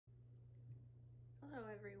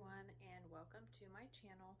everyone, and welcome to my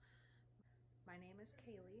channel. My name is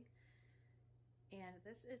Kaylee, and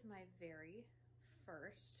this is my very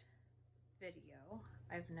first video.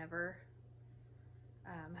 I've never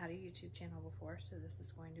had a YouTube channel before, so this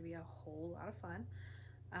is going to be a whole lot of fun.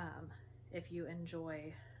 If you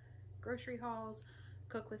enjoy grocery hauls,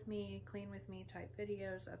 cook with me, clean with me type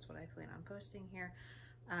videos, that's what I plan on posting here.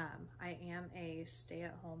 I am a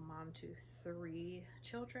stay-at-home mom to 3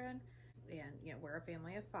 children, and we're a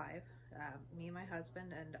family of 5. Me, my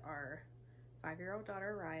husband, and our 5-year-old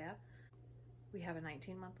daughter Raya. We have a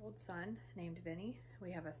 19-month-old son named Vinny. We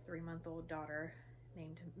have a 3-month-old daughter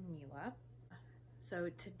named Mila. So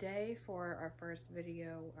today, for our first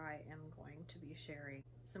video, I am going to be sharing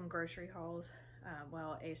some grocery hauls.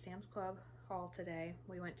 A Sam's Club haul today.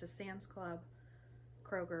 We went to Sam's Club,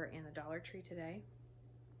 Kroger, and the Dollar Tree today.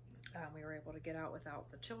 We were able to get out without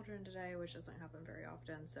the children today, which doesn't happen very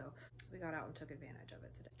often, so we got out and took advantage of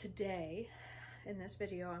it today. Today, in this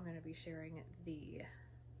video, I'm going to be sharing the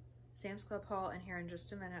Sam's Club haul, and here in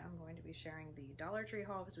just a minute, I'm going to be sharing the Dollar Tree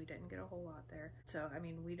haul because we didn't get a whole lot there. So, I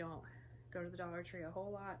mean, we don't go to the Dollar Tree a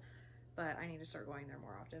whole lot, but I need to start going there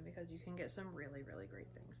more often because you can get some really, really great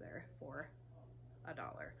things there for $1.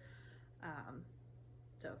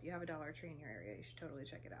 So if you have a Dollar Tree in your area, you should totally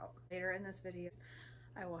check it out. Later in this video,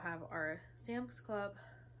 I will have our Sam's Club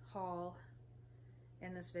haul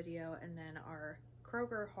in this video, and then our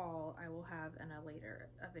Kroger haul I will have in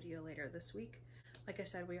a video later this week. Like I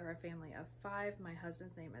said, we are a family of 5. My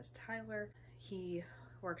husband's name is Tyler. He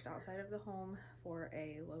works outside of the home for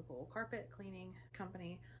a local carpet cleaning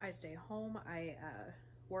company. I stay home. I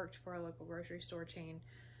worked for a local grocery store chain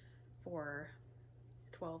for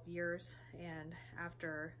 12 years, and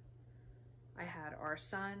after I had our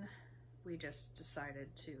son, we just decided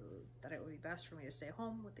that it would be best for me to stay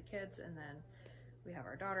home with the kids, and then we have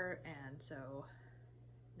our daughter, and so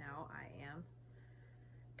now I am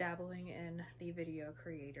dabbling in the video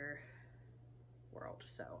creator world.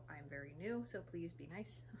 So I'm very new, so please be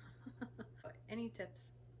nice. Any tips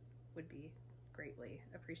would be greatly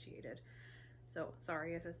appreciated. So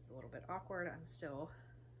sorry if it's a little bit awkward. I'm still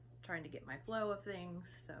trying to get my flow of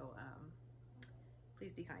things, so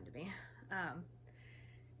please be kind to me.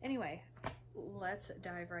 Anyway, let's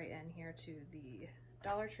dive right in here to the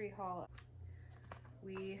Dollar Tree haul.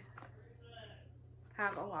 We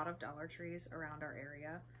have a lot of Dollar Trees around our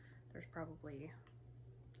area. There's probably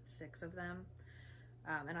 6 of them.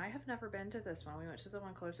 And I have never been to this one. We went to the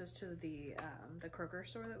one closest to the Kroger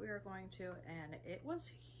store that we were going to, and it was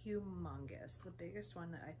humongous. The biggest one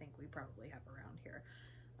that I think we probably have around here.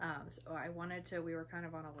 So we were kind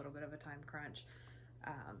of on a little bit of a time crunch.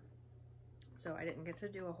 So I didn't get to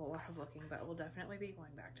do a whole lot of looking, but we'll definitely be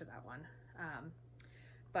going back to that one.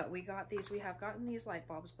 But we have gotten these light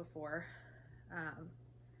bulbs before.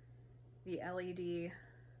 The LED,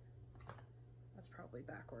 that's probably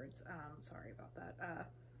backwards. Sorry about that.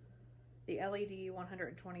 The LED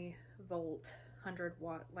 120 volt, 100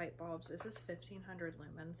 watt light bulbs. This is 1500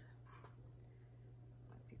 lumens.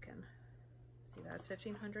 If you can see that, it's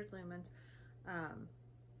 1500 lumens.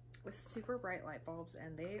 With super bright light bulbs,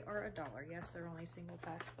 and they are $1. Yes, they're only single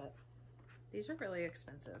packs, but these are really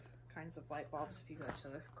expensive kinds of light bulbs. If you go to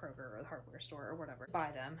the Kroger or the hardware store or whatever,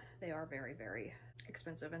 buy them. They are very, very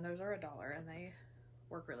expensive, and those are $1, and they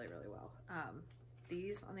work really, really well.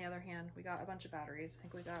 These, on the other hand, we got a bunch of batteries. I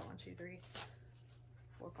think we got 1, 2, 3,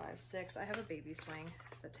 4, 5, 6. I have a baby swing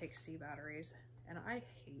that takes C batteries, and I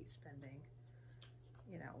hate spending,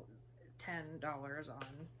 $10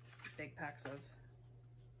 on big packs of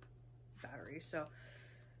batteries. So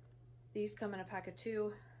these come in a pack of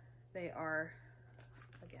 2. They are,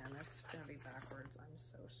 again, that's gonna be backwards, I'm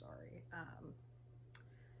so sorry.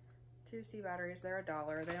 2 C batteries, they're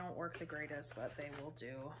 $1. They don't work the greatest, but they will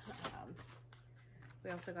do.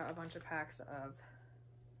 We also got a bunch of packs of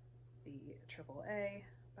the AAA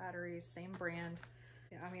batteries, same brand.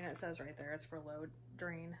 I mean, it says right there it's for low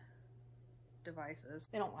drain devices.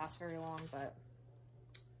 They don't last very long, but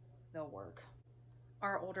they'll work.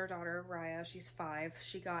 Our older daughter, Raya, she's 5.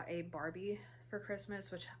 She got a Barbie for Christmas,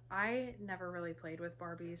 which I never really played with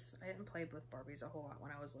Barbies. I didn't play with Barbies a whole lot when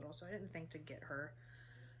I was little, so I didn't think to get her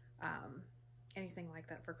anything like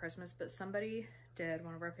that for Christmas, but somebody did.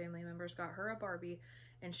 One of our family members got her a Barbie,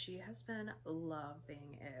 and she has been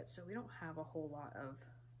loving it. So we don't have a whole lot of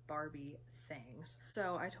Barbie things.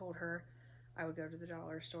 So I told her I would go to the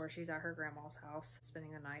dollar store. She's at her grandma's house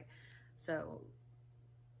spending the night. So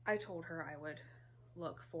I told her I would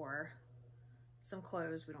look for some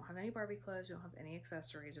clothes. We don't have any Barbie clothes. We don't have any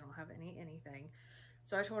accessories. We don't have anything.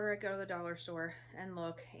 So I told her I'd go to the dollar store and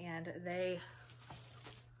look, and they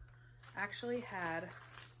actually had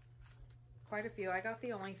quite a few. I got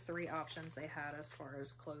the only 3 options they had as far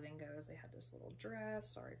as clothing goes. They had this little dress,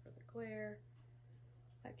 sorry for the glare,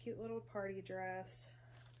 that cute little party dress.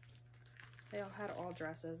 They all had all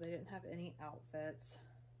dresses. They didn't have any outfits.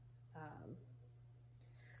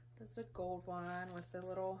 This is a gold one with the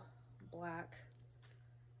little black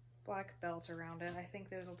belt around it. I think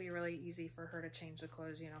those will be really easy for her to change the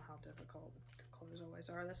clothes. You know how difficult the clothes always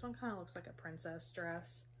are. This one kind of looks like a princess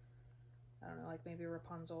dress. I don't know, like maybe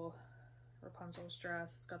Rapunzel's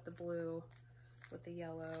dress. It's got the blue with the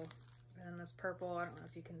yellow. And then this purple, I don't know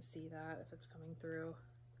if you can see that, if it's coming through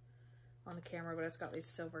on the camera, but it's got these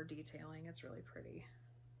silver detailing. It's really pretty.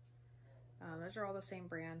 Those are all the same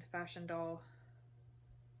brand. Fashion Doll,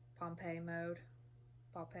 Pompeii mode.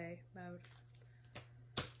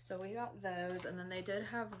 So we got those, and then they did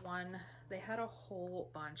have they had a whole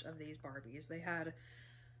bunch of these Barbies. They had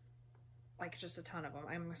like just a ton of them.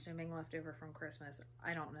 I'm assuming leftover from Christmas.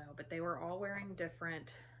 I don't know, but they were all wearing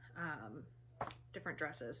different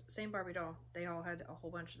dresses. Same Barbie doll. They all had a whole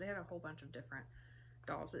bunch. They had a whole bunch of different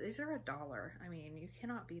dolls, but these are $1. I mean, you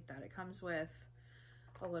cannot beat that. It comes with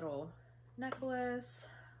a little necklace.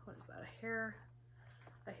 What is that?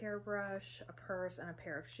 A hairbrush, a purse, and a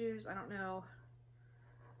pair of shoes. I don't know.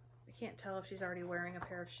 I can't tell if she's already wearing a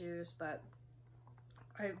pair of shoes, but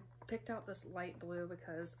I picked out this light blue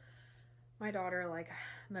because my daughter, like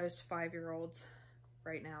most 5-year-olds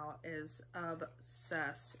right now, is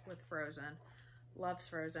obsessed with Frozen. Loves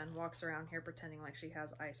Frozen. Walks around here pretending like she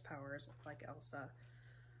has ice powers like Elsa.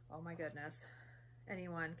 Oh my goodness. Can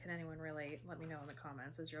anyone relate? Let me know in the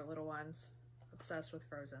comments. Is your little ones obsessed with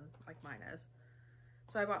Frozen like mine is?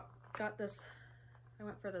 So I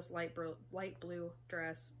went for this light blue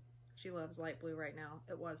dress. She loves light blue right now.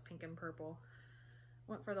 It was pink and purple.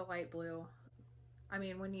 Went for the light blue. I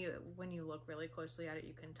mean, when you look really closely at it,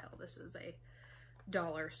 you can tell this is a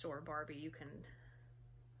dollar store Barbie. You can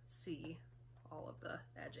see all of the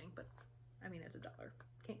edging, but I mean, it's $1.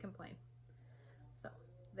 Can't complain. So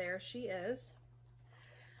there she is.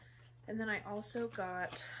 And then I also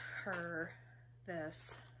got her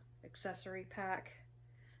this accessory pack.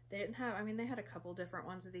 They didn't have, I mean, they had a couple different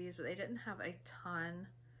ones of these, but they didn't have a ton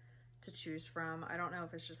to choose from. I don't know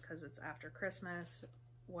if it's just because it's after Christmas,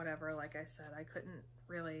 whatever. Like I said, I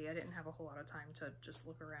didn't have a whole lot of time to just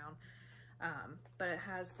look around. But it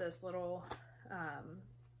has this little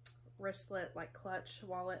wristlet, like clutch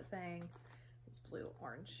wallet thing. It's blue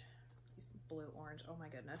orange. Oh my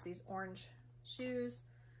goodness. These orange shoes.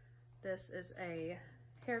 This is a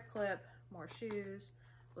hair clip, more shoes.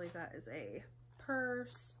 I believe that is a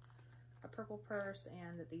purse, a purple purse,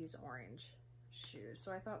 and these orange shoes.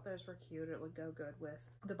 So I thought those were cute. It would go good with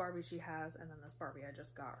the Barbie she has, and then this Barbie I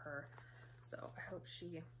just got her. So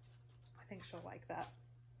I think she'll like that.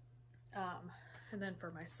 And then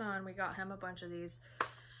for my son, we got him a bunch of these.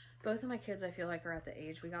 Both of my kids, I feel like, are at the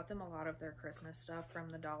age. We got them a lot of their Christmas stuff from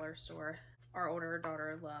the dollar store. Our older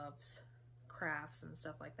daughter loves crafts and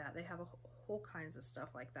stuff like that. They have a whole kinds of stuff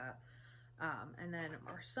like that. And then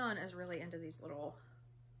our son is really into these little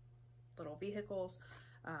vehicles.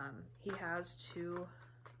 He has 2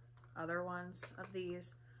 other ones of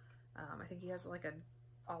these. I think he has like a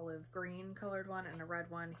olive green colored one and a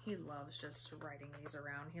red one. He loves just riding these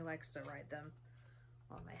around. He likes to ride them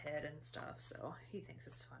on my head and stuff, so he thinks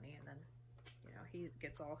it's funny. And then, you know, he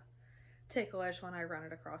gets all ticklish when I run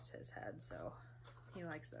it across his head, so he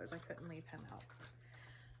likes those. I couldn't leave him out.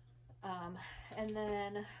 And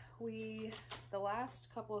then the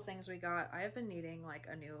last couple of things we got, I have been needing like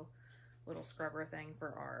a new little scrubber thing for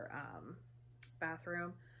our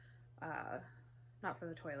bathroom. Not for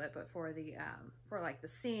the toilet, but for the for like the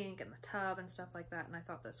sink and the tub and stuff like that. And I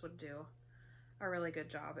thought this would do a really good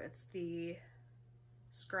job. It's the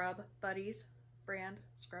Scrub Buddies brand,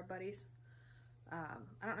 Scrub Buddies.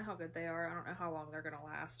 I don't know how good they are. I don't know how long they're gonna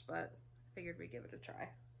last, but I figured we'd give it a try.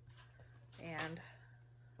 And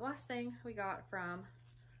the last thing we got from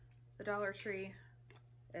the Dollar Tree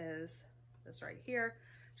is this right here.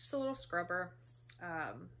 Just a little scrubber.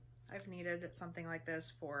 I've needed something like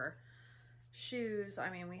this for shoes. I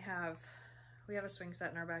mean, we have a swing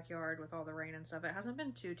set in our backyard with all the rain and stuff. It hasn't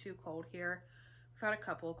been too cold here. We've had a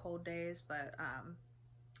couple cold days, but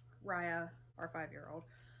Raya, our 5-year-old,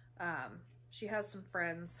 she has some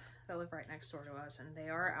friends that live right next door to us, and they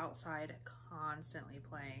are outside constantly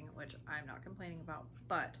playing, which I'm not complaining about,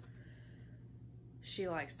 but she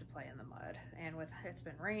likes to play in the mud. And it's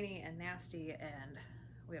been rainy and nasty, and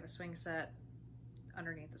we have a swing set.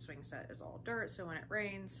 Underneath the swing set is all dirt, so when it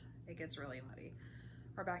rains, it gets really muddy.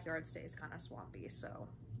 Our backyard stays kind of swampy, so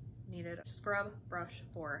needed a scrub brush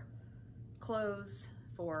for clothes.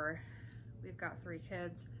 We've got 3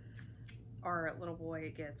 kids. our little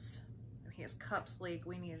boy gets, he has cups leak.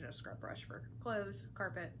 We needed a scrub brush for clothes,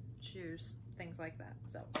 carpet, shoes, things like that.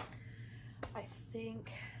 So I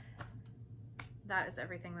think that is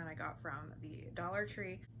everything that I got from the Dollar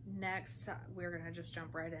Tree. Next, we're gonna just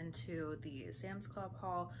jump right into the Sam's Club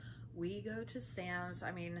haul. We go to Sam's,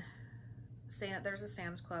 I mean, there's a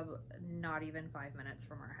Sam's Club not even 5 minutes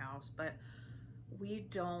from our house, but we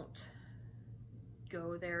don't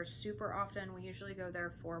go there super often. We usually go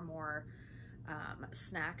there for more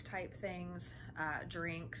snack type things,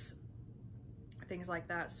 drinks, things like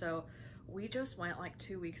that. So we just went like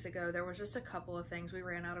 2 weeks ago. There was just a couple of things. We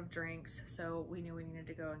ran out of drinks, so we knew we needed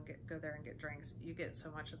to go there and get drinks. You get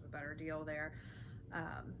so much of a better deal there.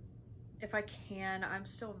 If I can, I'm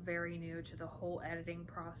still very new to the whole editing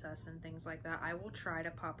process and things like that. I will try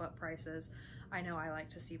to pop up prices. I know I like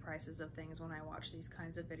to see prices of things when I watch these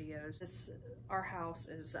kinds of videos. Our house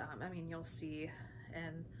is, I mean, you'll see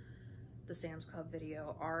in the Sam's Club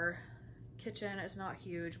video, our kitchen is not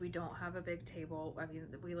huge. We don't have a big table. I mean,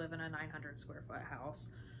 we live in a 900 square foot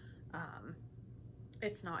house.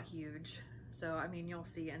 It's not huge. So, I mean, you'll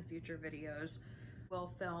see in future videos,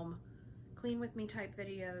 we'll film clean with me type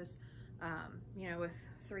videos. You know, with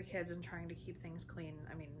 3 kids and trying to keep things clean.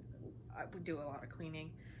 I mean, we do a lot of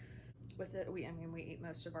cleaning with it. I mean, we eat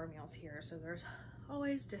most of our meals here, so there's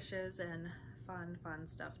always dishes and fun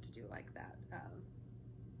stuff to do like that.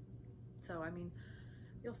 So, I mean,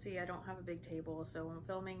 you'll see I don't have a big table, so when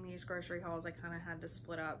filming these grocery hauls, I kind of had to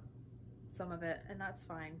split up some of it, and that's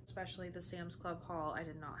fine. Especially the Sam's Club haul, I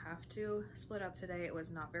did not have to split up today. It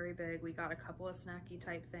was not very big. We got a couple of snacky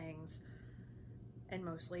type things, and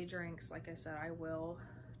mostly drinks. Like I said, I will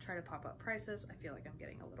try to pop up prices. I feel like I'm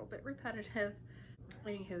getting a little bit repetitive.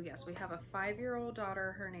 Anywho, yes, we have a 5-year-old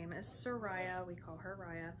daughter. Her name is Soraya. We call her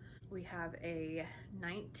Raya. We have a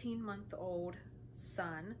 19-month-old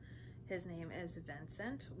son. His name is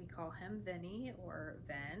Vincent. We call him Vinny or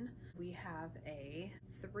Ven. We have a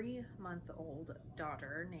 3-month-old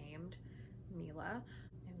daughter named Mila.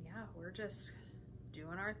 And yeah, we're just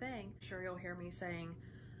doing our thing. I'm sure you'll hear me saying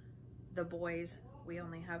the boys, we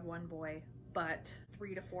only have one boy, but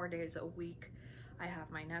 3 to 4 days a week I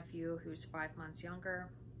have my nephew who's 5 months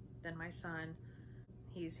younger than my son.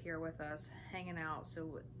 He's here with us hanging out.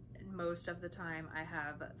 So most of the time I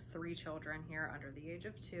have 3 children here under the age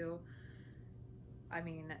of 2. I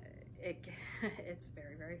mean, it's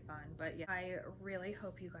very, very fun. But yeah, I really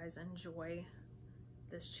hope you guys enjoy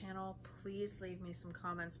this channel. Please leave me some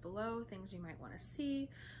comments below, things you might want to see.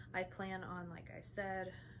 I plan on, like I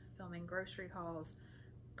said, filming grocery hauls,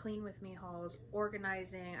 clean with me hauls,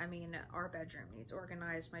 organizing. I mean, our bedroom needs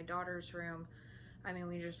organized, my daughter's room. I mean,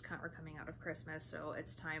 we're coming out of Christmas, so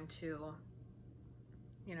it's time to,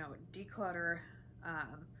 you know, declutter,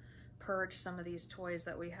 purge some of these toys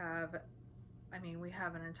that we have. I mean, we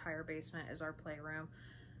have an entire basement as our playroom,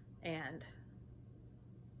 and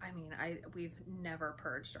I mean, we've never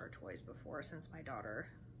purged our toys before since my daughter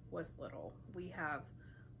was little. We have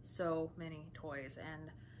so many toys,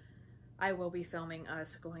 and I will be filming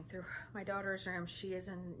us going through my daughter's room. She is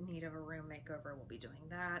in need of a room makeover. We'll be doing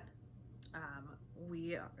that.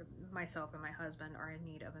 Myself and my husband are in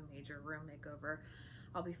need of a major room makeover.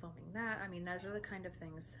 I'll be filming that. I mean, those are the kind of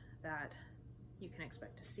things that you can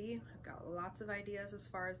expect to see. I've got lots of ideas as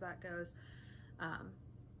far as that goes.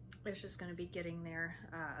 It's just going to be getting there.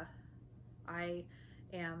 I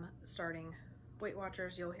am starting Weight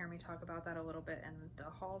Watchers. You'll hear me talk about that a little bit in the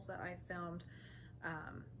hauls that I filmed.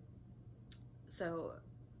 So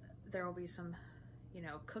there will be some, you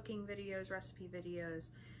know, cooking videos, recipe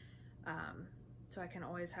videos. So I can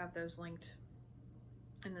always have those linked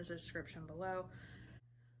in the description below.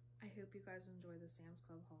 I hope you guys enjoy the Sam's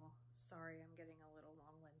Club haul. Sorry, I'm getting a little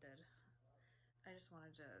long-winded. I just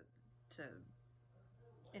wanted to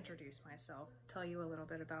introduce myself, tell you a little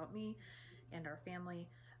bit about me and our family.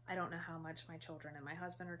 I don't know how much my children and my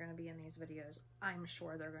husband are going to be in these videos. I'm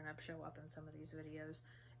sure they're going to show up in some of these videos,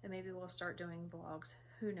 and maybe we'll start doing vlogs.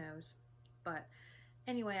 Who knows? But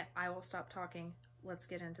anyway, I will stop talking. Let's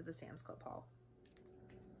get into the Sam's Club haul.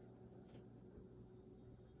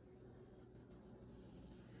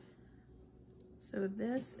 So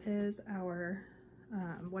this is our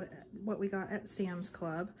what we got at Sam's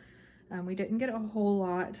Club. We didn't get a whole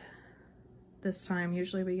lot this time.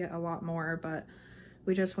 Usually we get a lot more, but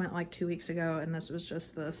we just went like 2 weeks ago, and this was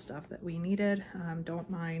just the stuff that we needed. Don't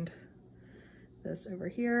mind this over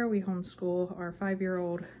here. We homeschool our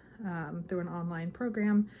 5-year-old through an online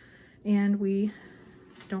program, and we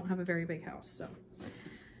don't have a very big house, so.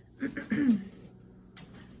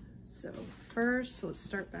 So first, let's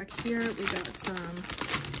start back here. We got some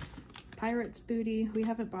Pirates Booty. We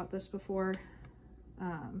haven't bought this before,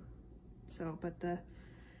 but the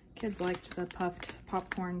kids liked the puffed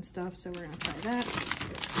popcorn stuff, so we're gonna try that.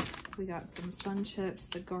 We got some Sun Chips,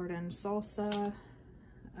 the Garden Salsa,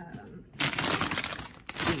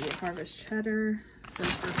 the Harvest Cheddar. Those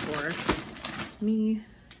are for me.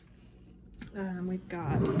 We've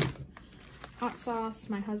got hot sauce.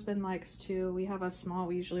 My husband likes to, we have a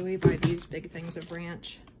small, usually we buy these big things of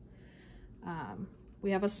ranch. We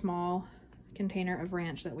have a small container of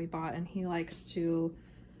ranch that we bought, and he likes to,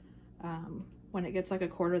 when it gets like a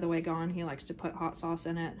quarter of the way gone, he likes to put hot sauce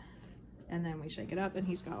in it, and then we shake it up, and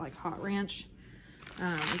he's got like hot ranch.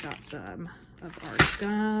 We got some of our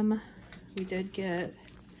gum. We did get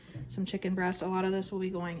some chicken breast. A lot of this will be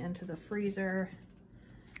going into the freezer.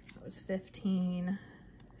 It was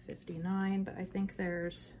 $15.59, but I think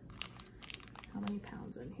there's, how many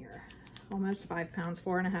pounds in here? Almost 5 pounds,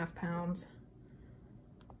 4.5 pounds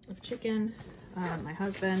of chicken. My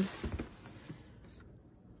husband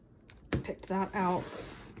picked that out.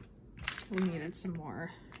 We needed some more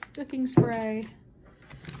cooking spray.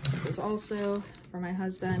 This is also for my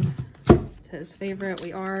husband. It's his favorite.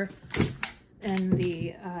 We are in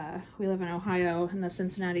the, we live in Ohio in the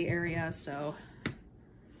Cincinnati area, so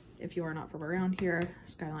if you are not from around here,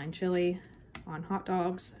 Skyline Chili on hot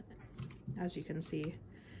dogs, as you can see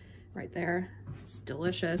right there. It's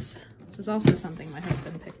delicious. This is also something my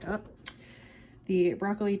husband picked up. The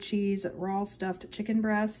broccoli cheese raw stuffed chicken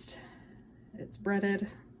breast. It's breaded.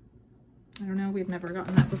 I don't know, we've never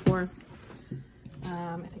gotten that before.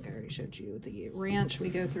 I think I already showed you the ranch. We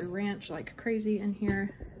go through ranch like crazy in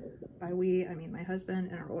here. By we, I mean my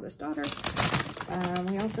husband and our oldest daughter.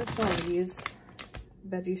 We also saw these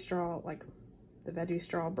Veggie Straw, like the Veggie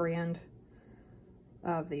Straw brand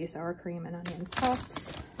of the sour cream and onion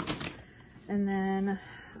puffs. And then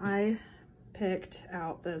I picked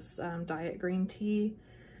out this diet green tea,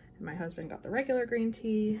 and my husband got the regular green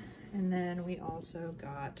tea. And then we also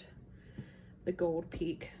got the Gold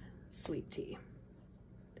Peak sweet tea.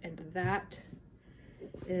 And that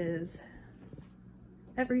is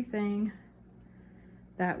everything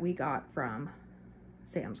that we got from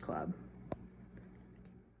Sam's Club.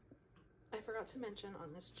 I forgot to mention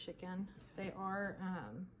on this chicken, they are,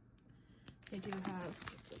 they do have,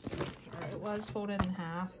 it was folded in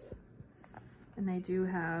half, and they do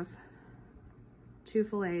have 2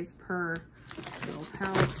 fillets per little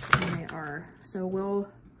pouch, and they are, so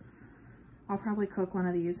I'll probably cook one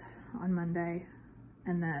of these on Monday,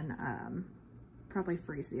 and then probably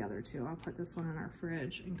freeze the other 2. I'll put this one in our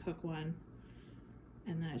fridge and cook one,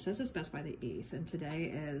 and then it says it's best by the 8th, and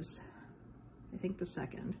today is, I think, the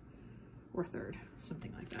 2nd or 3rd,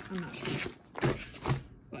 something like that. I'm not sure,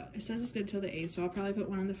 but it says it's good till the 8th, so I'll probably put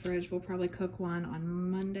one in the fridge. We'll probably cook one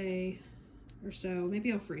on Monday or so.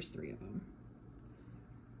 Maybe I'll freeze 3 of them.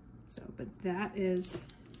 So, but that is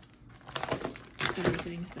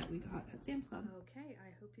everything that we got at Sam's Club. Okay,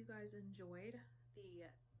 I hope you guys enjoyed the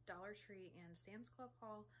Dollar Tree and Sam's Club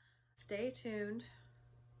haul. Stay tuned.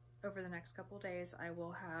 Over the next couple days, I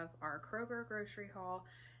will have our Kroger grocery haul.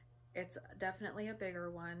 It's definitely a bigger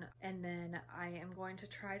one. And then I am going to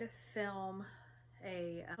try to film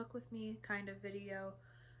a cook with me kind of video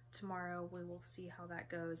tomorrow. We will see how that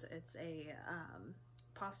goes. It's a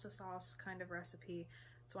pasta sauce kind of recipe.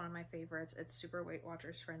 It's one of my favorites. It's super Weight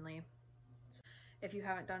Watchers friendly. So if you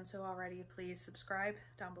haven't done so already, please subscribe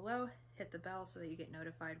down below. Hit the bell so that you get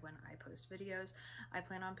notified when I post videos. I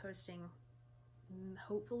plan on posting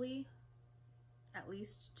hopefully at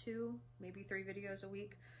least 2, maybe 3 videos a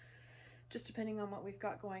week, just depending on what we've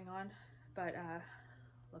got going on. But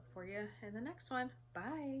look for you in the next one.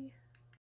 Bye.